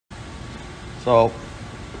So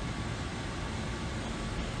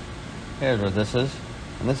here's what this is,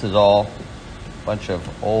 and this is all a bunch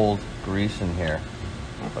of old grease in here,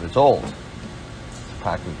 but it's old. It's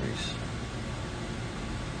packing grease.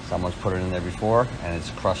 Someone's put it in there before, and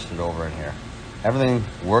it's crusted over in here. Everything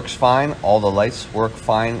works fine. All the lights work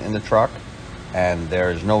fine in the truck, and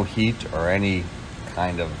there is no heat or any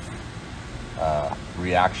kind of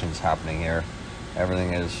reactions happening here.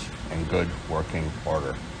 Everything is in good working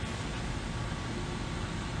order.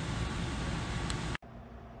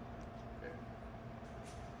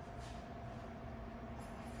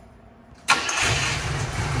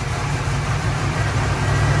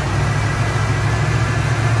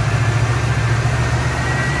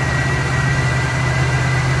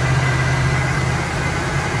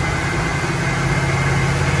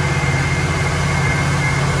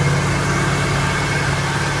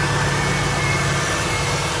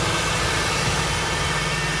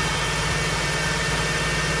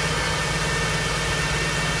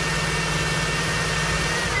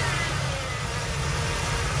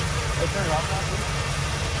 Hey, turn it off now, please.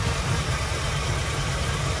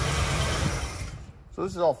 So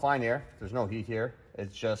this is all fine here. There's no heat here.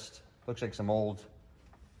 It just looks like some old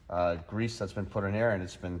grease that's been put in here, and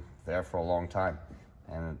it's been there for a long time.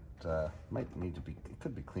 And it might need to be, it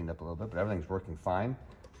could be cleaned up a little bit, but everything's working fine.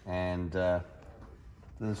 And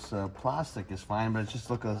this plastic is fine, but it just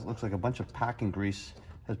looks like a bunch of packing grease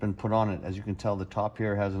has been put on it. As you can tell, the top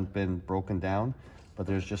here hasn't been broken down, but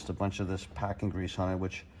there's just a bunch of this packing grease on it,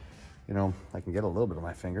 which, you know, I can get a little bit on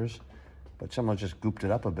my fingers, but someone just gooped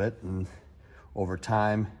it up a bit, and over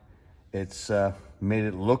time it's made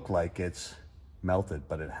it look like it's melted,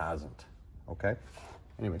 but it hasn't. Okay?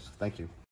 Anyways, thank you.